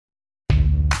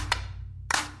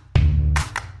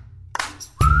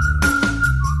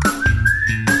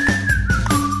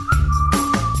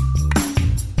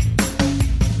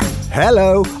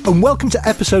Hello, and welcome to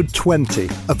episode 20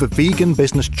 of the Vegan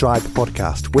Business Tribe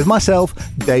podcast with myself,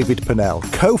 David Purnell,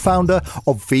 co-founder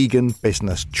of Vegan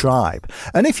Business Tribe.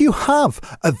 And if you have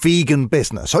a vegan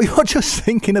business or you're just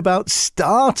thinking about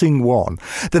starting one,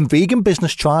 then Vegan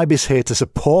Business Tribe is here to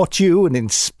support you and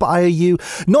inspire you,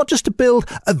 not just to build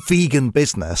a vegan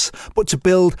business, but to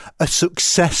build a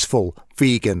successful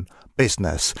vegan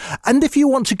business. And if you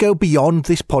want to go beyond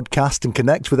this podcast and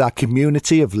connect with our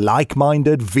community of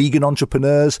like-minded vegan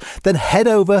entrepreneurs, then head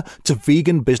over to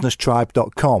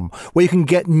veganbusinesstribe.com, where you can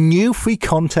get new free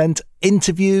content,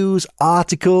 interviews,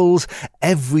 articles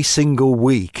every single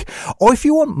week. Or if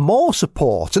you want more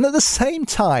support and at the same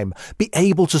time be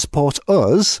able to support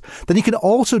us, then you can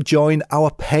also join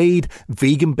our paid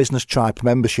Vegan Business Tribe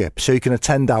membership, so you can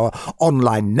attend our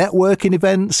online networking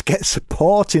events, get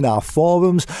support in our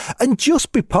forums, and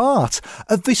just be part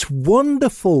of this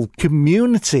wonderful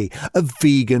community of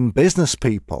vegan business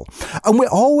people. And we're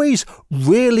always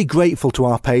really grateful to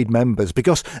our paid members,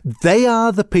 because they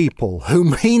are the people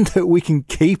who mean that we can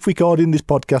keep recording this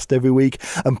podcast every week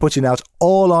and putting out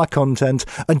all our content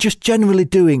and just generally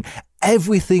doing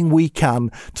everything we can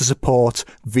to support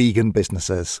vegan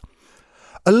businesses.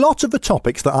 A lot of the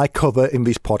topics that I cover in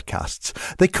these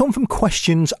podcasts, they come from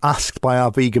questions asked by our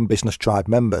Vegan Business Tribe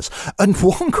members. And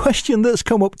one question that's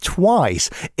come up twice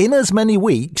in as many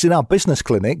weeks in our business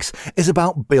clinics is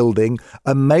about building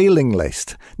a mailing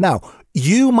list. Now,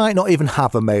 you might not even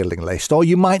have a mailing list, or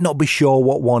you might not be sure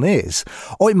what one is.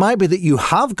 Or it might be that you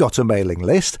have got a mailing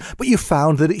list, but you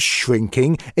found that it's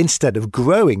shrinking instead of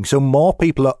growing. So more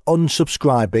people are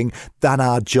unsubscribing than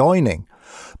are joining.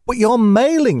 But your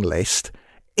mailing list,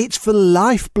 it's the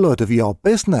lifeblood of your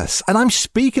business. And I'm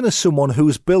speaking as someone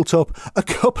who's built up a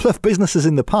couple of businesses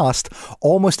in the past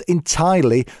almost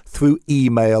entirely through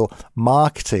email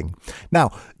marketing.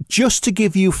 Now, just to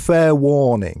give you fair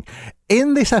warning,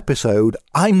 in this episode,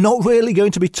 I'm not really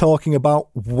going to be talking about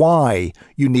why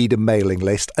you need a mailing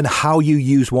list and how you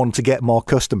use one to get more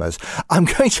customers. I'm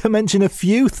going to mention a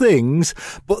few things,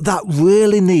 but that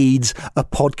really needs a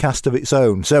podcast of its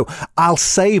own. So I'll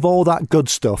save all that good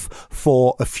stuff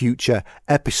for a future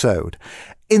episode.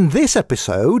 In this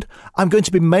episode, I'm going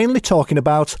to be mainly talking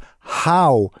about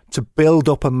how to build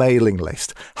up a mailing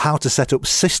list, how to set up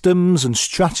systems and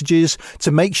strategies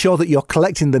to make sure that you're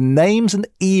collecting the names and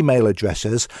email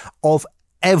addresses of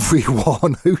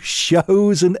everyone who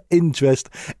shows an interest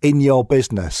in your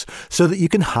business, so that you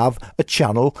can have a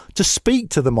channel to speak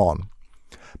to them on.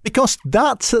 Because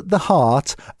that's at the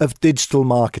heart of digital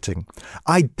marketing.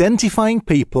 Identifying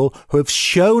people who have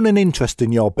shown an interest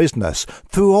in your business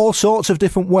through all sorts of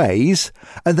different ways,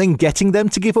 and then getting them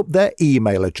to give up their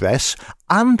email address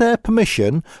and their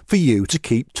permission for you to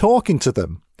keep talking to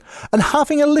them. And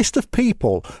having a list of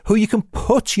people who you can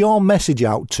put your message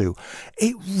out to,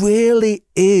 it really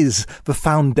is the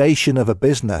foundation of a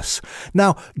business.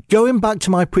 Now, going back to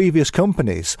my previous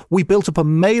companies, we built up a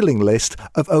mailing list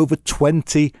of over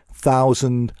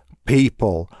 20,000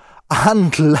 people.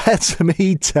 And let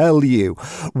me tell you,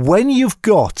 when you've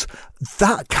got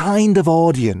that kind of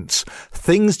audience,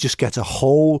 things just get a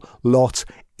whole lot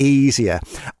easier.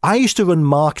 I used to run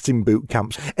marketing boot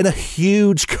camps in a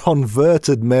huge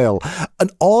converted mill, and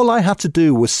all I had to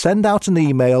do was send out an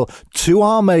email to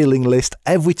our mailing list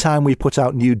every time we put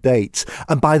out new dates,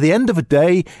 and by the end of a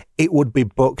day, it would be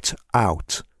booked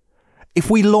out. If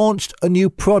we launched a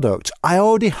new product, I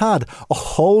already had a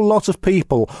whole lot of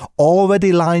people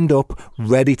already lined up,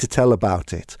 ready to tell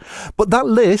about it. But that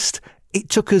list, it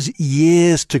took us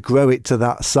years to grow it to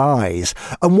that size.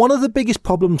 And one of the biggest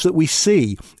problems that we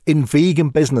see in vegan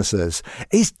businesses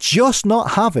is just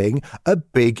not having a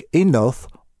big enough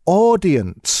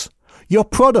audience. Your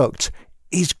product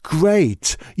is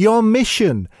great. Your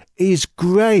mission is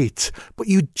great, but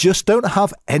you just don't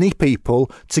have any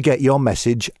people to get your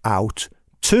message out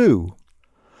to.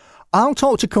 I'll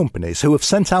talk to companies who have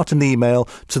sent out an email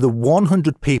to the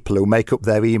 100 people who make up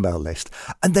their email list,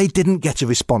 and they didn't get a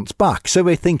response back. So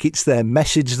they think it's their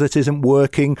message that isn't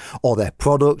working, or their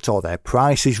product or their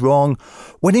price is wrong,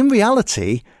 when in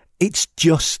reality, it's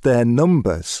just their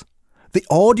numbers. The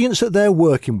audience that they're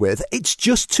working with, it's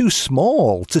just too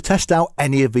small to test out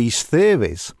any of these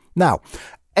theories. Now,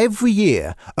 every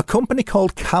year, a company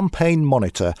called Campaign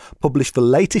Monitor published the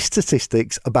latest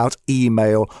statistics about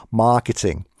email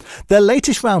marketing. Their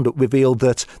latest roundup revealed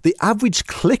that the average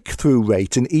click-through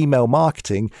rate in email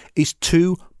marketing is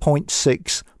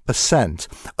 2.6%.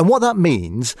 And what that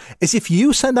means is if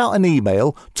you send out an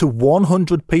email to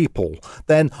 100 people,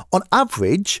 then on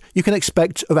average, you can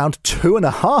expect around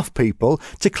 2.5 people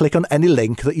to click on any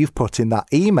link that you've put in that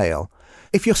email.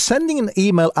 If you're sending an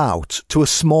email out to a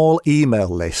small email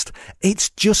list, it's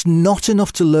just not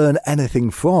enough to learn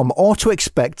anything from or to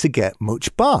expect to get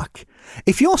much back.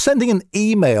 If you're sending an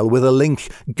email with a link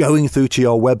going through to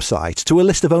your website to a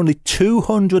list of only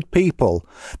 200 people,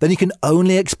 then you can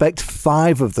only expect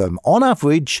 5 of them, on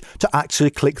average, to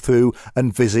actually click through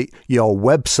and visit your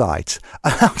website.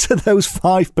 And out of those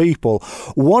 5 people,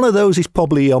 one of those is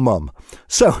probably your mum.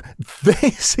 So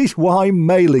this is why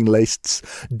mailing lists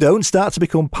don't start to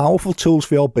become powerful tools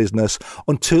for your business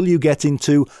until you get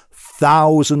into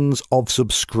thousands of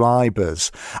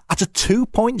subscribers. At a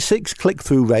 2.6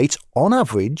 click-through rate on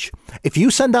average, if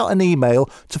you send out an email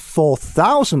to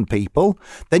 4,000 people,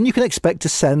 then you can expect to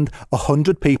send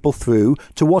 100 people through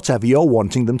to whatever you're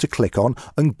wanting them to click on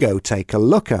and go take a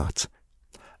look at.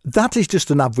 That is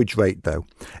just an average rate though.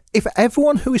 If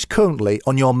everyone who is currently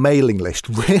on your mailing list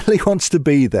really wants to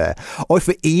be there, or if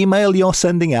the email you're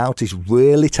sending out is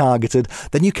really targeted,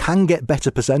 then you can get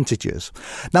better percentages.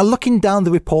 Now, looking down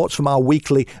the reports from our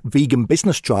weekly Vegan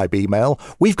Business Tribe email,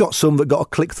 we've got some that got a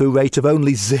click-through rate of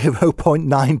only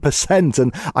 0.9%,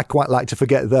 and I quite like to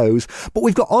forget those. But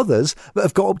we've got others that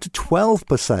have got up to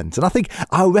 12%, and I think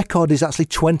our record is actually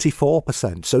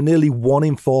 24%, so nearly 1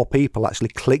 in 4 people actually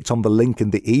clicked on the link in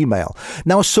the email.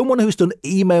 Now, as someone who's done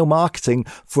email marketing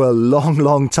for a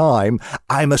long time,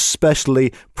 I'm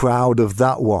especially proud of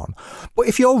that one. But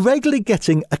if you're regularly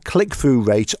getting a click-through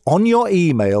rate on your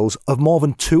emails of more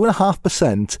than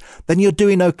 2.5%, then you're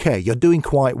doing okay. You're doing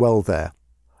quite well there.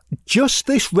 Just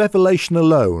this revelation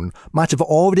alone might have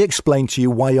already explained to you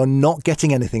why you're not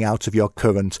getting anything out of your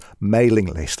current mailing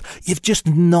list. You've just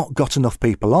not got enough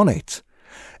people on it.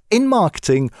 In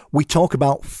marketing, we talk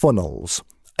about funnels.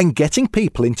 And getting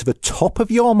people into the top of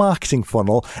your marketing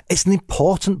funnel is an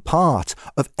important part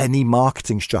of any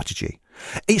marketing strategy.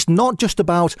 It's not just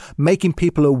about making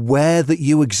people aware that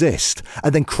you exist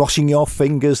and then crossing your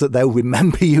fingers that they'll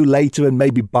remember you later and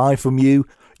maybe buy from you.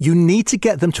 You need to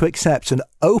get them to accept an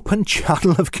open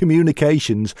channel of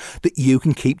communications that you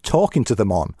can keep talking to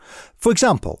them on. For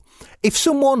example, if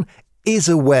someone is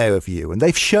aware of you and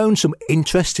they've shown some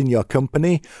interest in your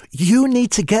company, you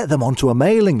need to get them onto a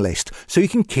mailing list so you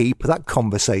can keep that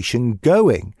conversation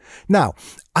going. Now,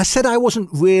 I said I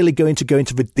wasn't really going to go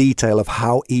into the detail of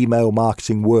how email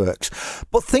marketing works,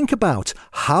 but think about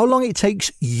how long it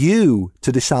takes you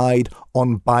to decide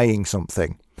on buying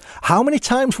something. How many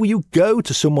times will you go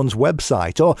to someone's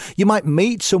website, or you might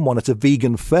meet someone at a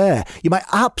vegan fair? You might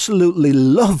absolutely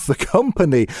love the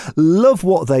company, love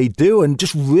what they do, and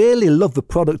just really love the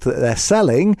product that they're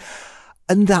selling.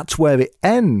 And that's where it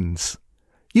ends.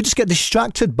 You just get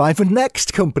distracted by the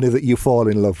next company that you fall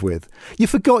in love with. You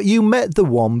forgot you met the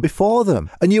one before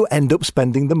them, and you end up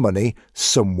spending the money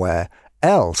somewhere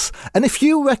else. And if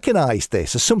you recognise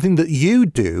this as something that you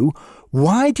do,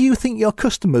 why do you think your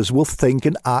customers will think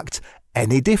and act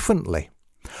any differently?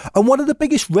 And one of the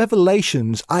biggest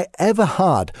revelations I ever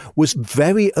had was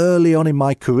very early on in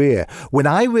my career when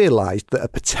I realised that a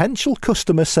potential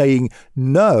customer saying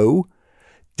no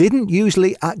didn't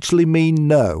usually actually mean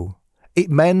no. It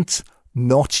meant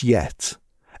not yet.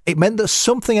 It meant that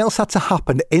something else had to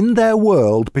happen in their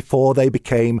world before they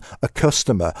became a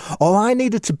customer, or I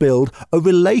needed to build a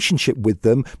relationship with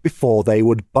them before they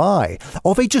would buy,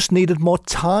 or they just needed more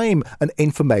time and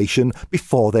information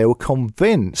before they were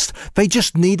convinced. They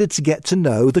just needed to get to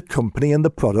know the company and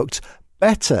the product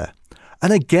better.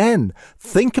 And again,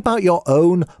 think about your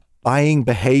own buying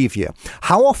behaviour.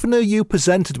 How often are you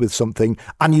presented with something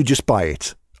and you just buy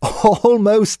it?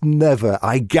 Almost never,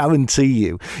 I guarantee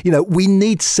you. We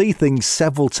need to see things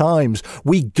several times.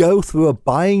 We go through a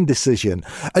buying decision,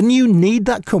 and you need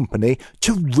that company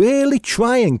to really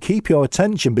try and keep your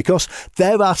attention, because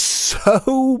there are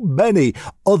so many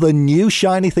other new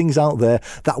shiny things out there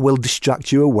that will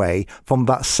distract you away from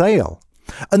that sale.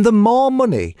 And the more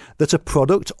money that a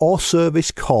product or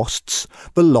service costs,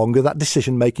 the longer that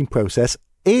decision-making process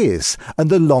is, and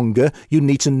the longer you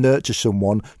need to nurture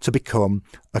someone to become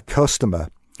a customer.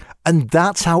 And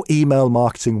that's how email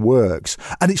marketing works.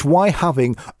 And it's why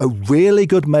having a really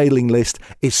good mailing list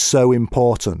is so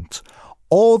important.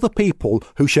 All the people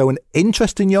who show an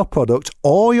interest in your product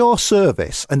or your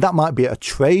service, and that might be at a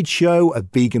trade show, a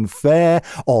vegan fair,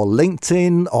 or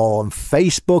LinkedIn, or on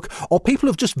Facebook, or people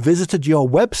who've just visited your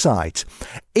website.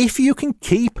 If you can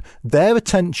keep their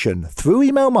attention through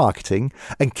email marketing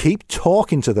and keep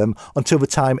talking to them until the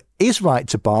time is right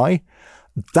to buy,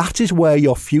 that is where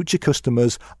your future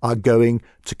customers are going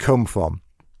to come from.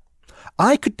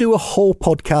 I could do a whole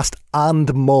podcast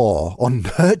and more on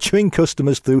nurturing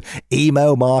customers through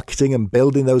email marketing and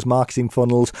building those marketing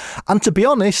funnels. And to be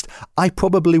honest, I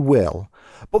probably will.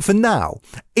 But for now,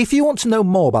 if you want to know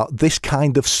more about this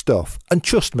kind of stuff, and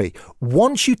trust me,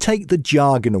 once you take the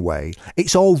jargon away,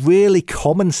 it's all really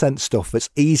common sense stuff that's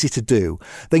easy to do,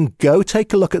 then go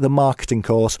take a look at the marketing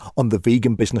course on the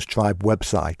Vegan Business Tribe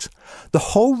website. The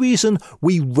whole reason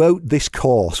we wrote this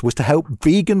course was to help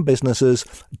vegan businesses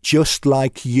just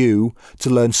like you to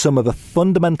learn some of the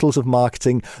fundamentals of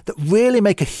marketing that really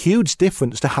make a huge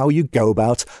difference to how you go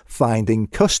about finding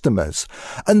customers.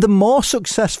 And the more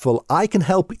successful I can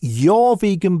help your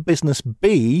vegan business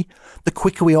be, the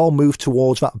quicker we all move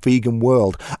towards that vegan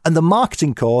world. And the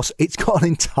marketing course, it's got an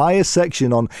entire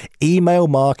section on email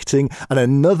marketing and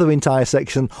another entire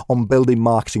section on building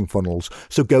marketing funnels.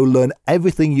 So go learn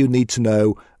everything you need to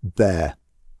know there.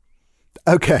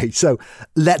 Okay, so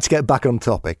let's get back on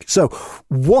topic. So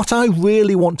what I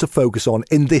really want to focus on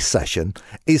in this session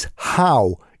is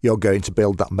how you're going to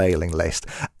build that mailing list.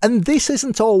 And this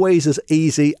isn't always as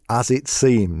easy as it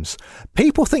seems.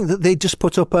 People think that they just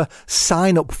put up a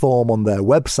sign-up form on their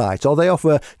website, or they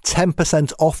offer a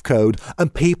 10% off code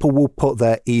and people will put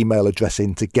their email address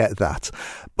in to get that.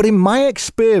 But in my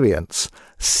experience,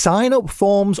 sign-up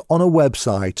forms on a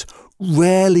website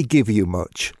rarely give you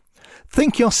much.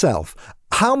 Think yourself,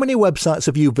 how many websites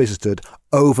have you visited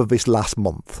over this last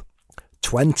month?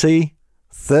 20?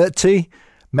 30?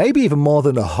 Maybe even more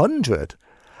than 100.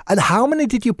 And how many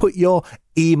did you put your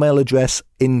email address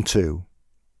into?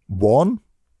 1?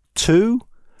 2?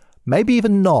 Maybe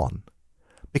even none.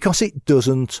 Because it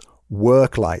doesn't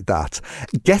work like that.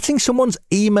 Getting someone's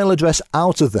email address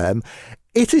out of them,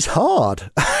 it is hard.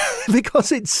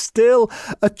 Because it's still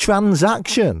a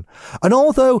transaction. And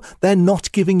although they're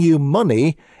not giving you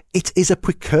money, it is a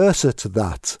precursor to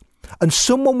that. And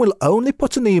someone will only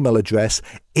put an email address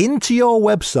into your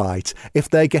website if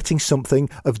they're getting something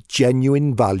of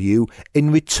genuine value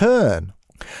in return.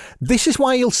 This is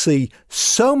why you'll see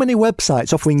so many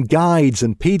websites offering guides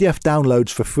and PDF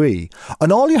downloads for free,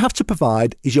 and all you have to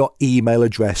provide is your email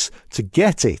address to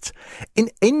get it. In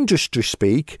industry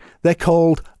speak, they're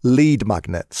called lead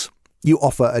magnets. You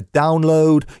offer a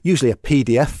download, usually a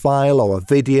PDF file or a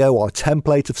video or a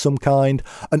template of some kind,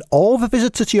 and all the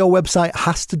visitor to your website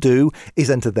has to do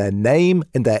is enter their name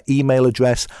and their email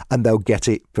address and they'll get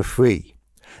it for free.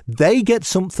 They get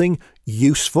something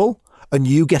useful and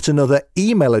you get another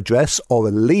email address or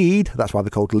a lead, that's why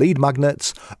they're called lead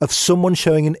magnets, of someone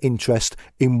showing an interest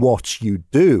in what you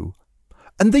do.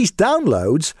 And these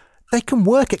downloads, they can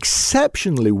work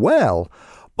exceptionally well.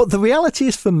 But the reality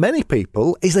is for many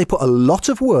people is they put a lot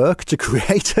of work to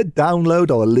create a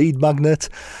download or a lead magnet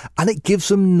and it gives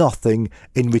them nothing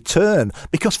in return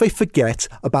because they forget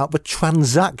about the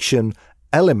transaction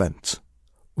element.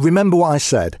 Remember what I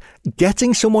said,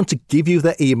 getting someone to give you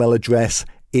their email address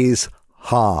is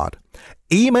hard.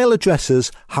 Email addresses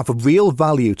have a real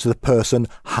value to the person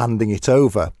handing it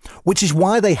over, which is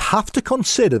why they have to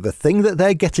consider the thing that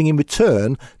they're getting in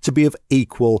return to be of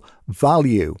equal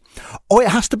value. Or it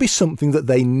has to be something that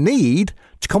they need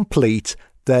to complete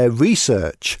their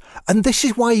research. And this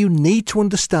is why you need to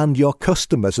understand your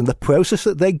customers and the process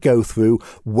that they go through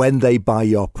when they buy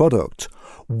your product.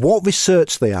 What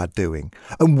research they are doing,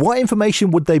 and what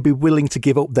information would they be willing to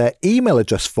give up their email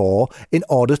address for in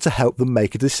order to help them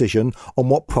make a decision on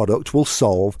what product will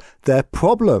solve their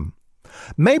problem.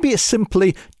 Maybe it's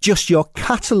simply just your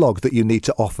catalogue that you need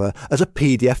to offer as a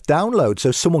PDF download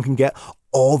so someone can get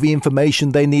all the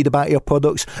information they need about your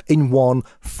products in one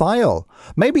file.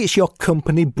 Maybe it's your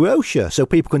company brochure so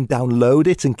people can download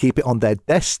it and keep it on their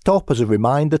desktop as a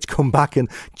reminder to come back and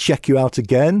check you out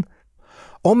again.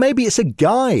 Or maybe it's a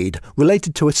guide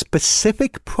related to a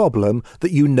specific problem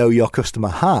that you know your customer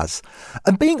has.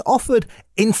 And being offered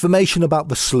information about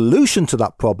the solution to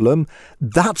that problem,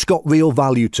 that's got real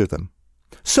value to them.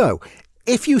 So,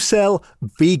 if you sell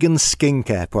vegan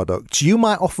skincare products, you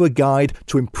might offer a guide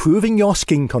to improving your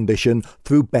skin condition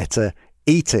through better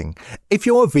eating. If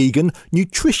you're a vegan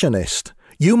nutritionist,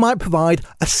 you might provide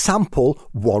a sample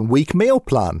 1-week meal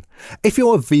plan. If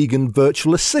you're a vegan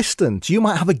virtual assistant, you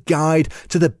might have a guide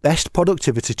to the best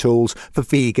productivity tools for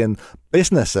vegan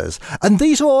businesses. And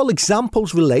these are all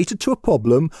examples related to a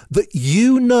problem that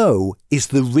you know is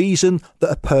the reason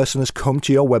that a person has come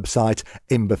to your website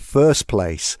in the first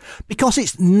place. Because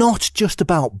it's not just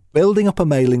about building up a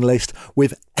mailing list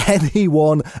with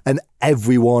anyone and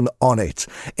everyone on it.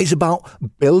 It's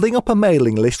about building up a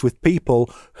mailing list with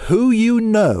people who you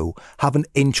know have an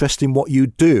interest in what you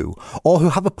do, or who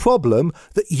have a problem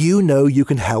that you know you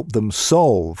can help them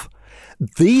solve.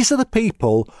 These are the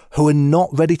people who are not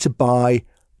ready to buy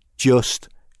just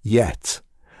yet.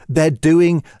 they're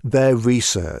doing their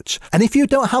research. And if you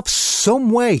don't have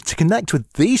some way to connect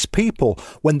with these people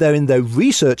when they're in their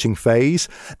researching phase,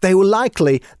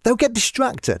 they'll get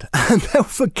distracted and they'll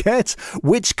forget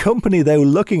which company they were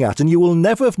looking at, and you will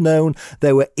never have known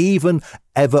they were even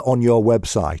ever on your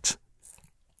website.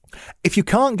 If you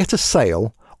can't get a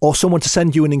sale or someone to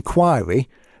send you an inquiry,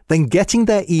 then getting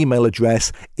their email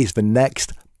address is the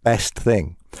next best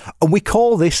thing. And we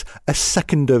call this a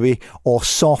secondary or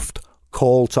soft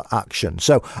call to action.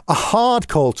 So a hard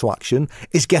call to action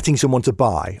is getting someone to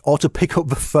buy or to pick up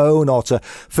the phone or to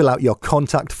fill out your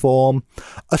contact form.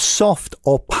 A soft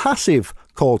or passive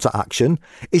call to action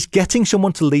is getting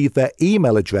someone to leave their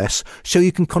email address so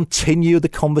you can continue the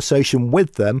conversation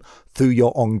with them through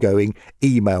your ongoing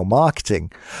email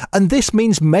marketing. And this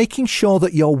means making sure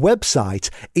that your website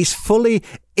is fully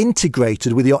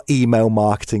integrated with your email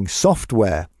marketing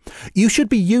software. You should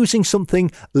be using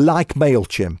something like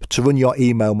MailChimp to run your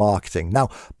email marketing. Now,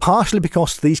 partially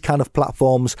because these kind of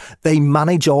platforms, they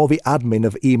manage all the admin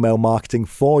of email marketing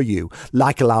for you,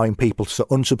 like allowing people to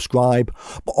unsubscribe,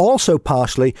 but also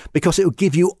partially because it will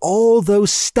give you all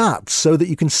those stats so that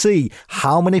you can see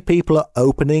how many people are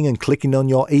opening and clicking on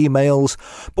your emails.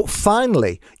 But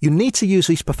finally, you need to use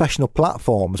these professional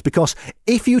platforms, because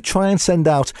if you try and send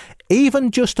out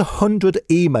even just 100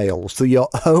 emails through your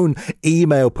own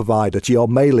email provider to your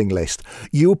mailing list,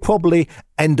 you'll probably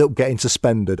end up getting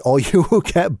suspended or you will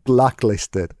get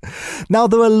blacklisted. Now,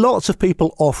 there are lots of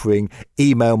people offering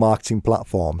email marketing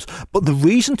platforms, but the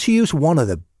reason to use one of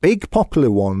the big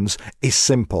popular ones is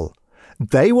simple.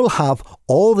 They will have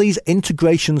all these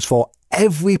integrations for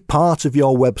every part of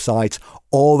your website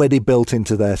already built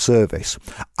into their service,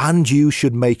 and you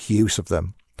should make use of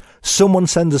them. Someone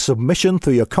sends a submission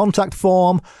through your contact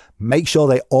form, make sure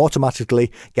they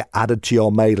automatically get added to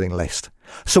your mailing list.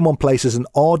 Someone places an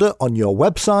order on your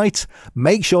website,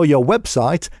 make sure your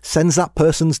website sends that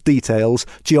person's details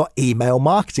to your email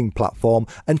marketing platform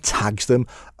and tags them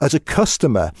as a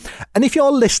customer. And if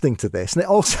you're listening to this and it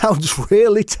all sounds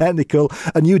really technical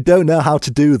and you don't know how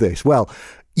to do this, well,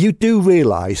 you do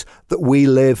realise that we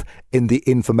live in the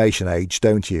information age,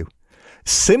 don't you?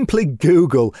 Simply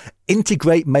Google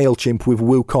integrate MailChimp with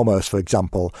WooCommerce, for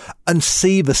example, and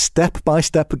see the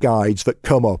step-by-step guides that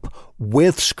come up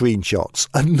with screenshots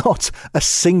and not a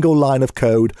single line of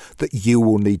code that you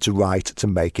will need to write to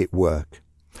make it work.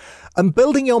 And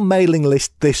building your mailing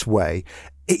list this way,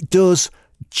 it does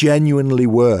genuinely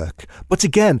work. But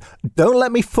again, don't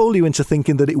let me fool you into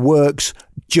thinking that it works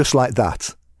just like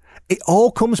that. It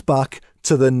all comes back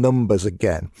to the numbers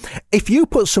again. If you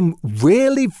put some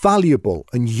really valuable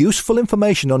and useful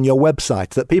information on your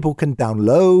website that people can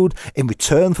download in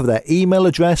return for their email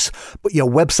address, but your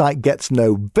website gets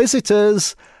no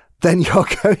visitors, then you're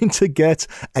going to get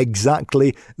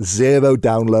exactly 0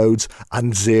 downloads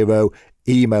and 0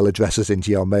 email addresses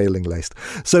into your mailing list.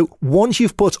 So once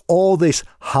you've put all this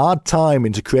hard time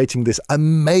into creating this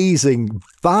amazing,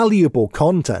 valuable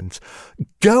content,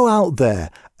 go out there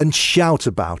and shout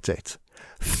about it.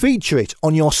 Feature it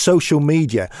on your social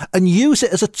media and use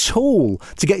it as a tool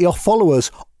to get your followers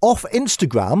off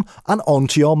Instagram and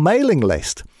onto your mailing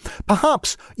list.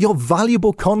 Perhaps your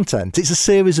valuable content is a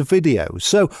series of videos,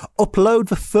 so upload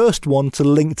the first one to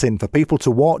LinkedIn for people to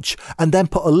watch and then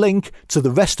put a link to the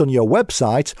rest on your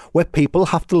website where people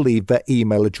have to leave their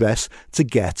email address to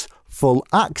get full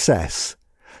access.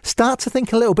 Start to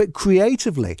think a little bit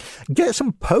creatively. Get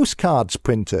some postcards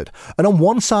printed, and on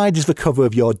one side is the cover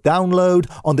of your download,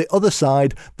 on the other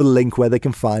side the link where they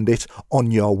can find it on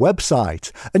your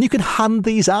website. And you can hand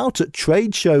these out at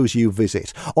trade shows you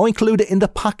visit, or include it in the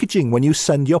packaging when you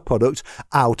send your product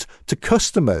out to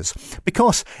customers.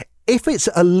 Because if it's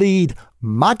a lead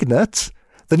magnet,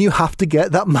 then you have to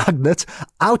get that magnet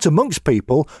out amongst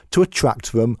people to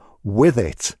attract them with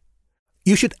it.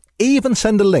 You should even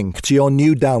send a link to your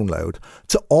new download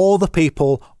to all the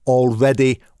people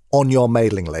already on your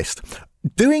mailing list.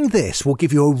 Doing this will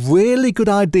give you a really good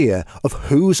idea of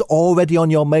who's already on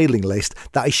your mailing list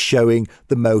that is showing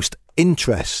the most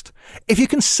interest. If you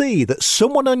can see that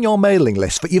someone on your mailing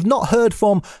list that you've not heard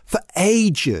from for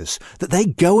ages, that they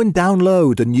go and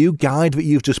download a new guide that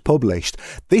you've just published,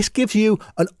 this gives you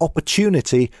an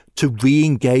opportunity to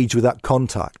re-engage with that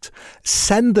contact.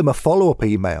 Send them a follow-up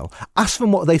email. Ask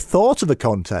them what they thought of the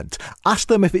content. Ask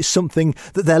them if it's something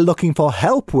that they're looking for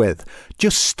help with.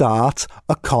 Just start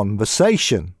a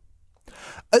conversation.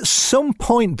 At some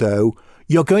point, though,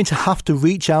 you're going to have to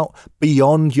reach out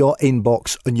beyond your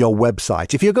inbox and your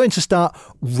website if you're going to start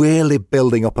really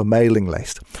building up a mailing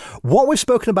list. What we've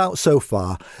spoken about so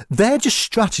far, they're just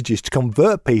strategies to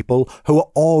convert people who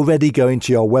are already going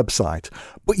to your website.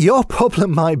 But your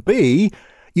problem might be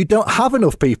you don't have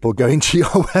enough people going to your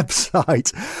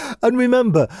website. And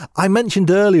remember, I mentioned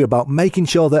earlier about making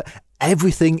sure that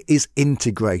everything is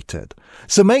integrated.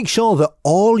 So make sure that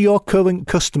all your current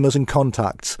customers and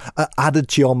contacts are added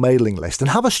to your mailing list and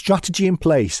have a strategy in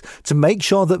place to make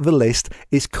sure that the list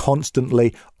is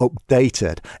constantly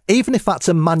updated. Even if that's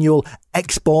a manual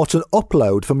export and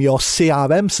upload from your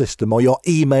CRM system or your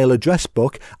email address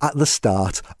book at the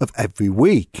start of every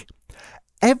week.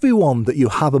 Everyone that you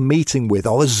have a meeting with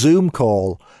or a Zoom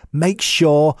call, make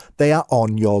sure they are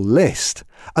on your list.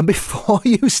 And before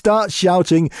you start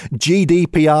shouting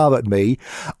GDPR at me,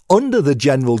 under the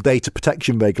general data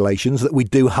protection regulations that we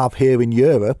do have here in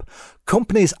Europe,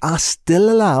 companies are still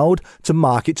allowed to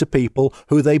market to people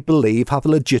who they believe have a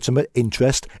legitimate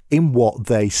interest in what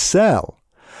they sell.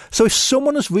 So if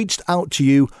someone has reached out to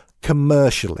you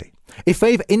commercially, if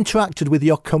they've interacted with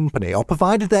your company or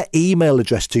provided their email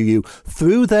address to you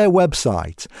through their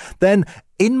website, then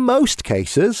in most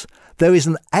cases, there is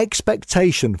an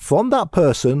expectation from that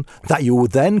person that you will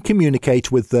then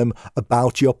communicate with them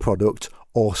about your product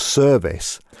or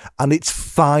service. And it's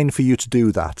fine for you to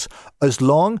do that as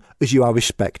long as you are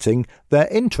respecting their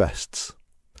interests.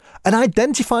 And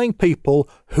identifying people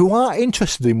who are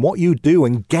interested in what you do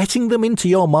and getting them into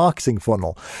your marketing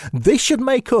funnel, this should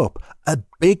make up a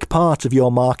big part of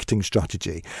your marketing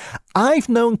strategy. I've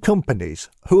known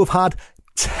companies who have had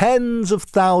tens of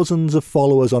thousands of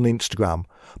followers on Instagram,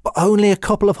 but only a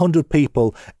couple of hundred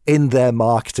people in their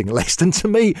marketing list. And to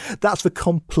me, that's the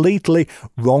completely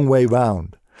wrong way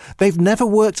round. They've never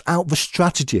worked out the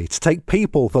strategy to take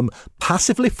people from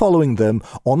passively following them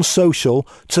on social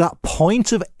to that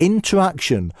point of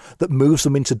interaction that moves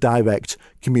them into direct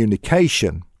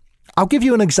communication. I'll give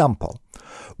you an example.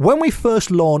 When we first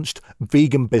launched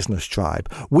Vegan Business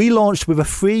Tribe, we launched with a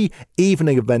free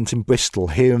evening event in Bristol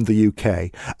here in the UK.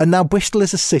 And now Bristol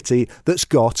is a city that's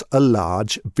got a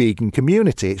large vegan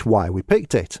community. It's why we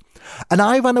picked it. And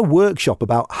I ran a workshop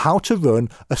about how to run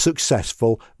a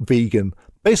successful vegan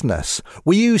business.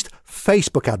 We used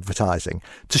Facebook advertising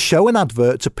to show an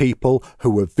advert to people who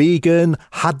were vegan,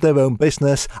 had their own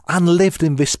business and lived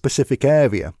in this specific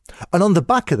area. And on the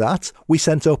back of that, we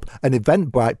sent up an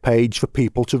Eventbrite page for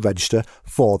people to register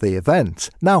for the event.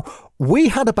 Now, we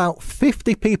had about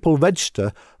 50 people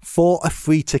register for a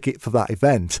free ticket for that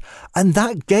event. And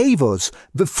that gave us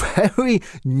the very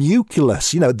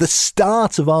nucleus, the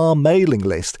start of our mailing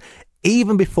list,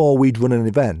 even before we'd run an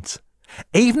event.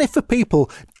 Even if the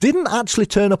people didn't actually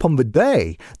turn up on the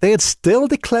day, they had still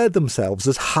declared themselves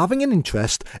as having an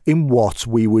interest in what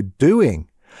we were doing.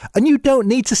 And you don't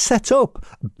need to set up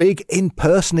big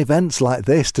in-person events like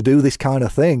this to do this kind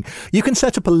of thing. You can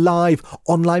set up a live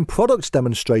online products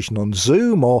demonstration on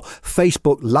Zoom or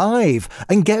Facebook Live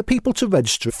and get people to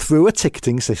register through a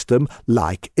ticketing system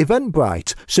like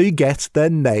Eventbrite, so you get their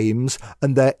names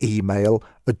and their email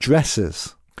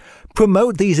addresses.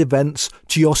 Promote these events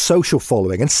to your social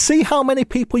following and see how many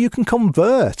people you can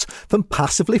convert from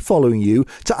passively following you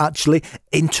to actually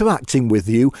interacting with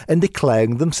you and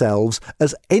declaring themselves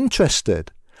as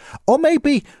interested. Or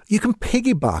maybe you can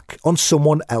piggyback on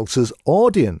someone else's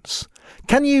audience.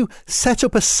 Can you set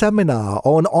up a seminar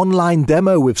or an online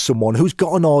demo with someone who's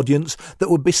got an audience that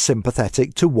would be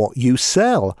sympathetic to what you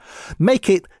sell? Make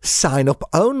it sign up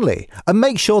only and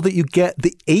make sure that you get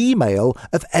the email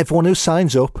of everyone who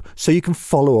signs up so you can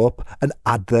follow up and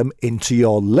add them into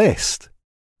your list.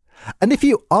 And if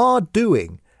you are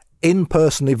doing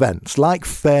in-person events like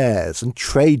fairs and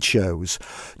trade shows,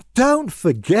 don't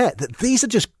forget that these are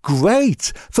just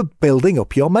great for building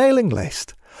up your mailing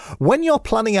list. When you're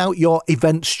planning out your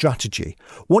event strategy,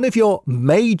 one of your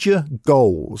major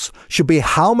goals should be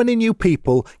how many new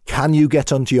people can you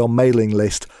get onto your mailing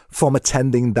list from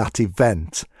attending that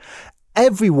event.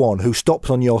 Everyone who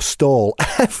stops on your stall,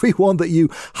 everyone that you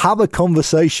have a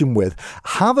conversation with,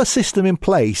 have a system in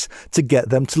place to get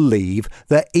them to leave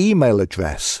their email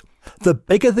address. The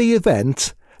bigger the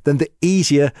event, then the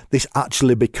easier this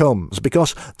actually becomes,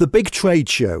 because the big trade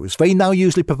shows, they now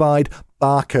usually provide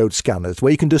barcode scanners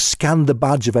where you can just scan the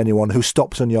badge of anyone who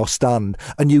stops on your stand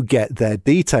and you get their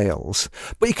details.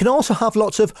 But you can also have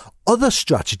lots of other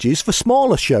strategies for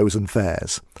smaller shows and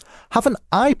fairs. Have an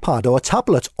iPad or a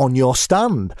tablet on your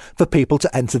stand for people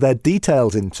to enter their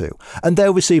details into, and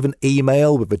they'll receive an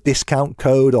email with a discount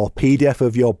code or PDF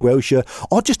of your brochure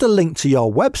or just a link to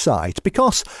your website,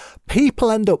 because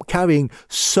people end up carrying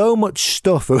so much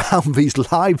stuff around these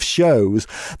live shows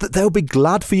that they'll be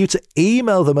glad for you to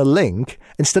email them a link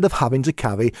instead of having to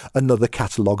carry another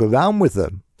catalogue around with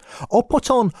them. Or put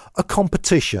on a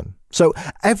competition. So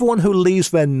everyone who leaves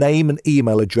their name and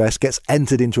email address gets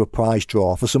entered into a prize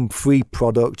draw for some free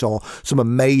product or some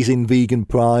amazing vegan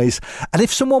prize. And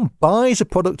if someone buys a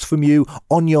product from you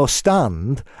on your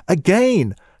stand,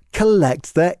 again,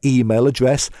 collect their email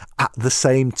address at the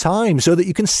same time so that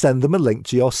you can send them a link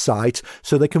to your site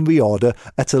so they can reorder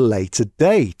at a later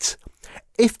date.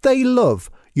 If they love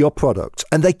your product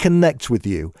and they connect with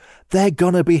you, they're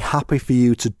going to be happy for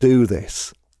you to do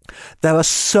this. There are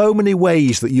so many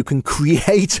ways that you can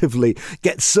creatively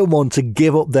get someone to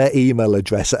give up their email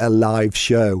address at a live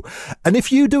show. And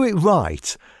if you do it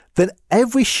right, then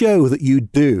every show that you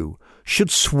do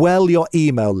should swell your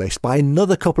email list by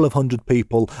another couple of hundred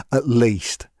people at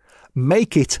least.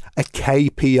 Make it a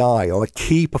KPI or a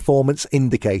key performance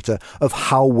indicator of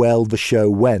how well the show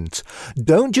went.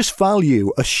 Don't just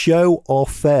value a show or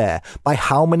fair by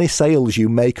how many sales you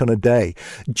make on a day.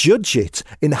 Judge it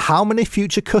in how many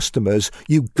future customers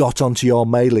you got onto your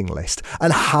mailing list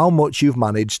and how much you've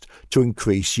managed to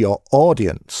increase your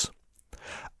audience.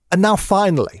 And now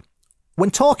finally,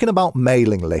 when talking about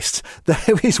mailing lists,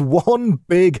 there is one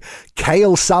big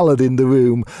kale salad in the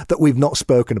room that we've not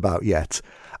spoken about yet.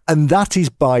 And that is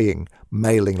buying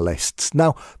mailing lists.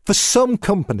 Now, for some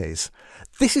companies,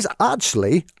 this is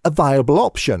actually a viable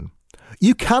option.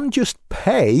 You can just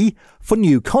pay for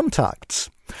new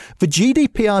contacts. The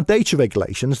GDPR data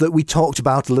regulations that we talked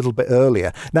about a little bit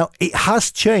earlier, now it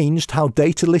has changed how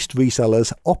data list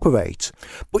resellers operate,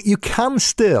 but you can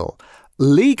still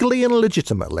legally and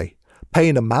legitimately pay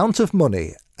an amount of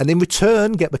money and in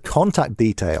return get the contact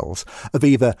details of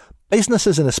either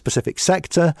businesses in a specific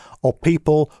sector or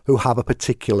people who have a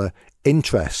particular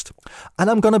interest. And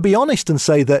I'm going to be honest and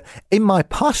say that in my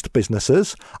past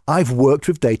businesses, I've worked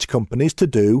with data companies to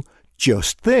do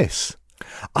just this.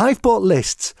 I've bought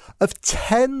lists of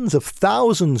tens of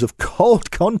thousands of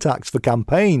cold contacts for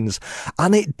campaigns,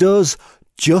 and it does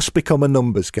just become a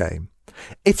numbers game.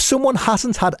 If someone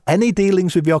hasn't had any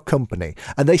dealings with your company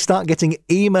and they start getting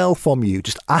email from you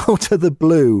just out of the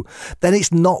blue, then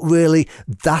it's not really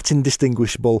that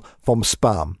indistinguishable from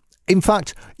spam. In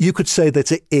fact, you could say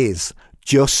that it is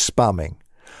just spamming.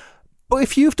 But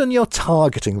if you've done your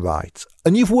targeting right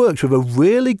and you've worked with a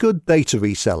really good data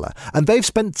reseller and they've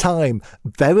spent time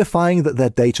verifying that their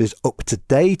data is up to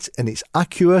date and it's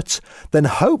accurate, then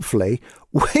hopefully,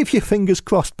 with your fingers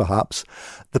crossed perhaps,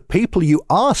 the people you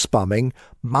are spamming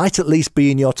might at least be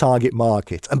in your target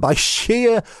market. And by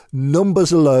sheer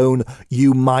numbers alone,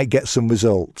 you might get some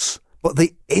results. But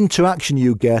the interaction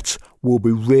you get will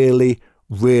be really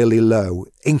low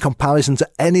in comparison to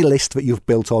any list that you've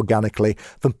built organically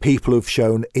from people who've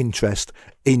shown interest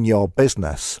in your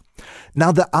business.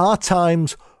 Now, there are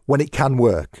times when it can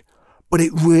work, but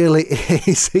it really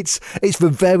is. It's the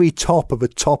very top of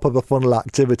a funnel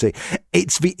activity.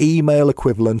 It's the email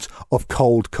equivalent of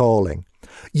cold calling.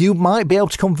 You might be able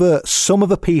to convert some of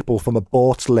the people from a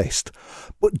bought list,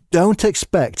 but don't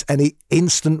expect any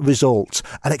instant results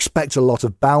and expect a lot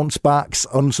of bounce backs,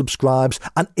 unsubscribes,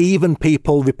 and even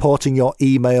people reporting your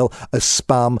email as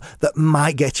spam that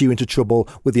might get you into trouble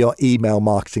with your email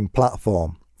marketing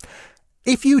platform.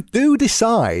 If you do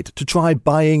decide to try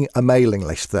buying a mailing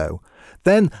list though,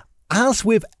 then as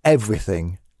with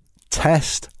everything,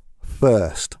 test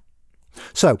first.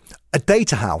 So, a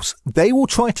data house, they will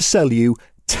try to sell you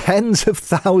tens of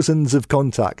thousands of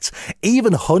contacts,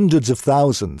 even hundreds of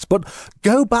thousands, but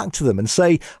go back to them and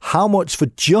say how much for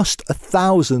just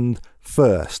 1,000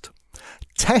 first.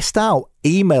 Test out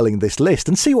emailing this list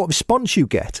and see what response you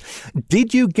get.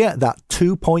 Did you get that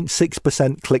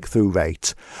 2.6% click-through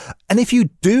rate? And if you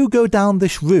do go down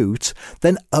this route,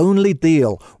 then only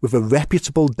deal with a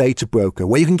reputable data broker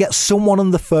where you can get someone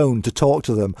on the phone to talk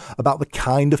to them about the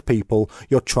kind of people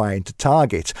you're trying to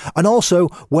target, and also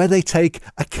where they take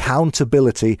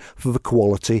accountability for the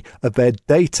quality of their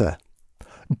data.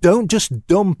 Don't just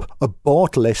dump a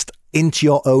bought list into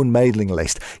your own mailing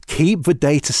list. Keep the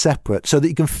data separate so that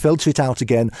you can filter it out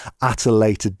again at a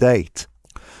later date.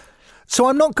 So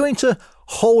I'm not going to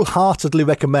wholeheartedly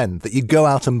recommend that you go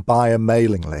out and buy a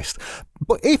mailing list.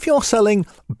 But if you're selling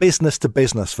business to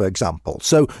business, for example,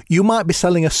 so you might be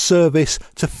selling a service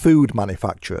to food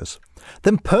manufacturers,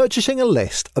 then purchasing a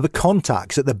list of the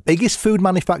contacts at the biggest food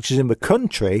manufacturers in the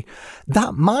country,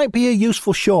 that might be a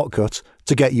useful shortcut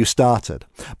to get you started.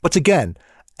 But again,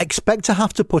 expect to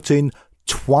have to put in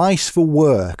twice the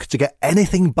work to get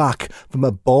anything back from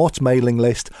a bought mailing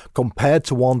list compared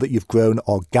to one that you've grown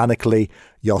organically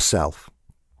yourself.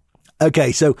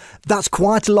 Okay, so that's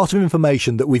quite a lot of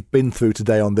information that we've been through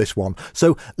today on this one.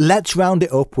 So let's round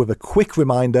it up with a quick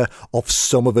reminder of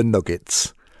some of the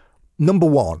nuggets. Number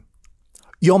 1,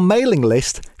 your mailing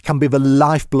list can be the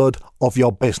lifeblood of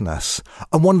your business.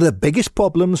 And one of the biggest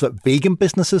problems that vegan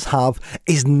businesses have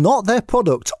is not their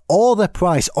product or their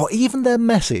price or even their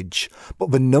message, but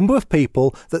the number of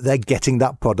people that they're getting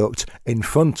that product in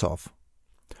front of.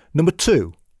 Number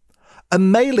 2, a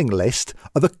mailing list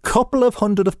of a couple of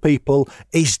hundred of people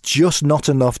is just not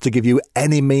enough to give you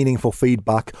any meaningful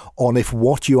feedback on if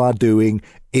what you are doing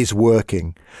is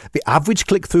working. The average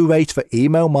click-through rate for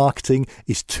email marketing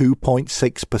is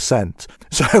 2.6%.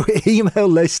 So email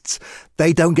lists,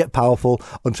 they don't get powerful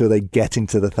until they get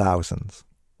into the thousands.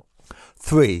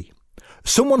 3,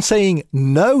 someone saying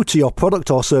no to your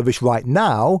product or service right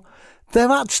now,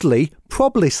 they're actually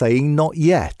probably saying not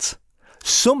yet.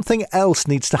 Something else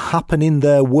needs to happen in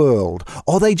their world,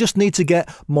 or they just need to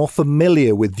get more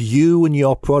familiar with you and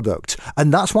your product.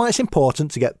 And that's why it's important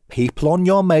to get people on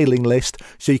your mailing list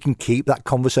so you can keep that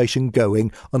conversation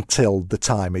going until the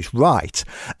time is right.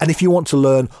 And if you want to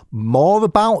learn more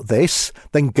about this,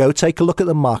 then go take a look at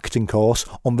the marketing course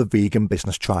on the Vegan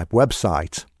Business Tribe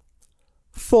website.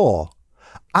 4,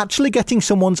 actually getting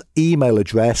someone's email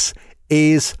address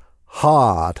is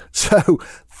hard. So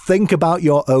think about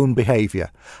your own behaviour.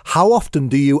 How often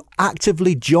do you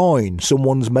actively join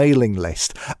someone's mailing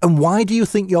list? And why do you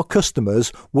think your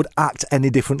customers would act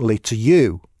any differently to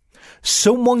you?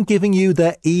 Someone giving you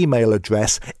their email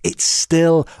address, it's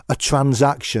still a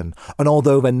transaction. And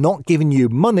although they're not giving you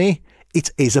money, it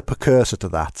is a precursor to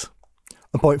that.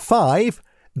 And point 5,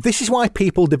 this is why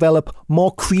people develop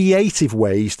more creative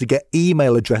ways to get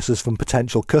email addresses from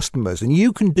potential customers. And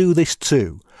you can do this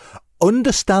too.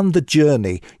 Understand the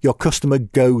journey your customer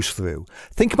goes through.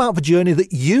 Think about the journey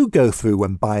that you go through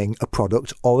when buying a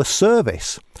product or a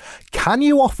service. Can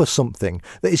you offer something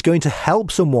that is going to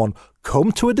help someone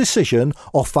come to a decision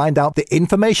or find out the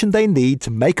information they need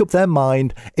to make up their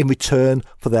mind in return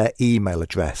for their email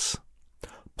address?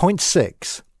 Point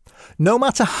 6. No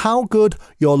matter how good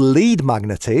your lead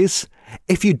magnet is,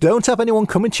 if you don't have anyone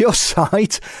coming to your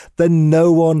site, then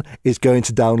no one is going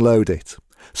to download it.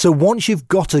 So once you've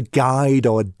got a guide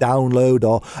or a download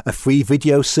or a free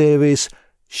video series,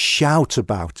 shout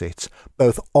about it,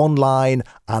 both online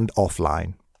and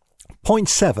offline. Point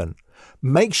 7.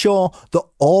 Make sure that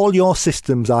all your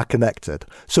systems are connected.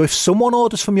 So if someone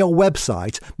orders from your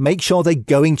website, make sure they're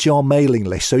going to your mailing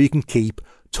list so you can keep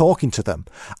talking to them.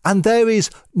 And there is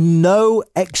no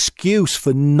excuse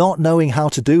for not knowing how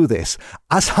to do this.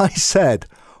 As I said,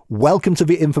 welcome to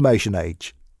the information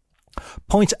age.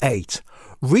 Point 8.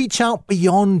 Reach out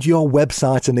beyond your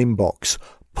website and inbox.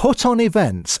 Put on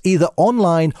events, either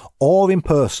online or in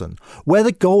person, where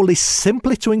the goal is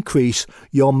simply to increase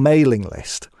your mailing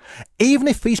list. Even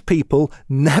if these people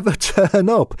never turn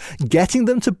up, getting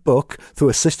them to book through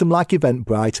a system like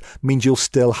Eventbrite means you'll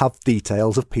still have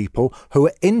details of people who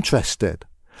are interested.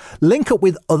 Link up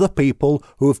with other people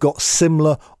who have got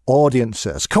similar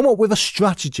audiences. Come up with a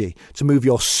strategy to move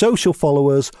your social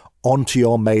followers onto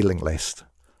your mailing list.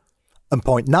 And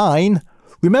point 9,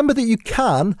 remember that you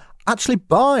can actually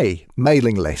buy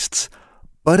mailing lists,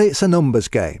 but it's a numbers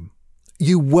game.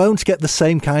 You won't get the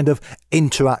same kind of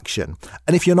interaction.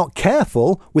 And if you're not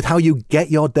careful with how you get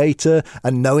your data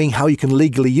and knowing how you can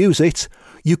legally use it,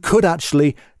 you could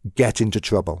actually get into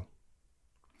trouble.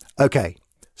 Okay,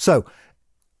 so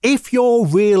if you're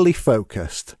really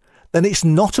focused, then it's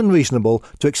not unreasonable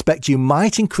to expect you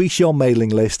might increase your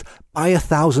mailing list by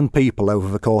 1,000 people over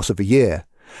the course of a year.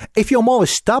 If you're more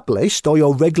established or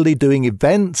you're regularly doing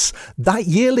events, that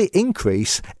yearly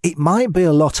increase, it might be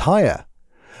a lot higher.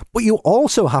 But you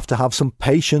also have to have some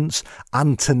patience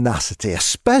and tenacity,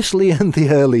 especially in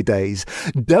the early days.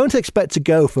 Don't expect to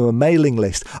go from a mailing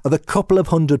list of a couple of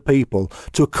hundred people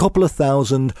to a couple of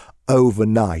thousand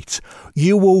overnight.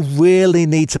 You will really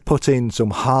need to put in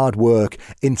some hard work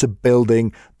into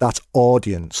building that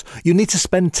audience. You need to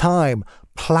spend time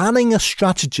planning a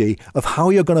strategy of how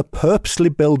you're going to purposely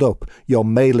build up your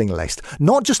mailing list,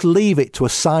 not just leave it to a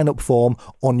sign-up form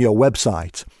on your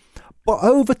website. But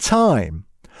over time,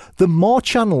 the more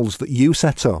channels that you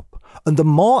set up and the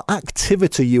more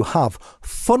activity you have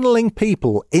funneling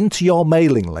people into your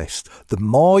mailing list, the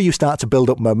more you start to build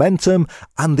up momentum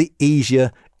and the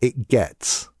easier it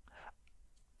gets.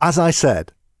 As I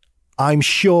said, I'm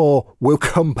sure we'll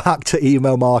come back to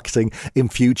email marketing in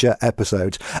future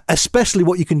episodes, especially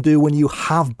what you can do when you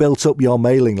have built up your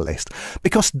mailing list,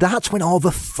 because that's when all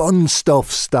the fun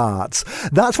stuff starts.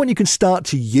 That's when you can start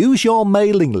to use your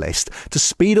mailing list to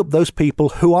speed up those people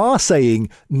who are saying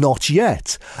not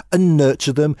yet and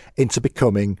nurture them into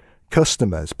becoming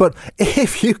customers. But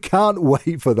if you can't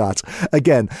wait for that,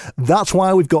 again, that's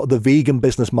why we've got the Vegan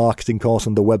Business Marketing course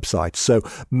on the website. So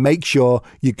make sure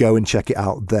you go and check it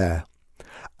out there.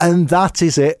 And that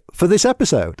is it for this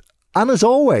episode. And as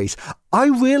always, I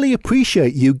really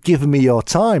appreciate you giving me your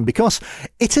time, because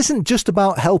it isn't just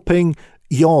about helping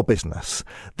your business.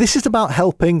 This is about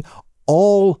helping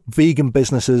all vegan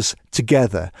businesses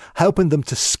together, helping them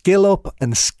to skill up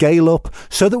and scale up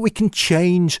so that we can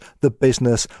change the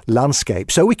business landscape,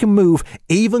 so we can move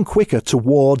even quicker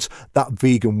towards that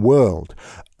vegan world.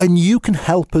 And you can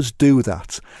help us do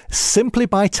that simply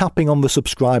by tapping on the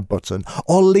subscribe button,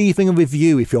 or leaving a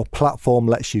review if your platform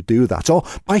lets you do that, or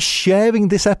by sharing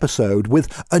this episode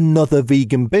with another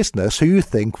vegan business who you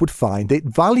think would find it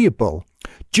valuable.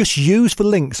 Just use the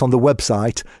links on the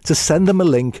website to send them a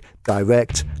link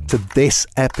direct to this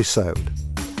episode.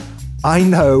 I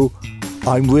know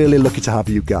I'm really lucky to have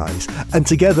you guys, and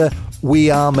together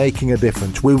we are making a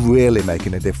difference. We're really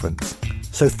making a difference.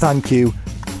 So thank you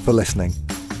for listening,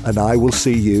 and I will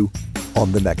see you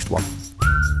on the next one.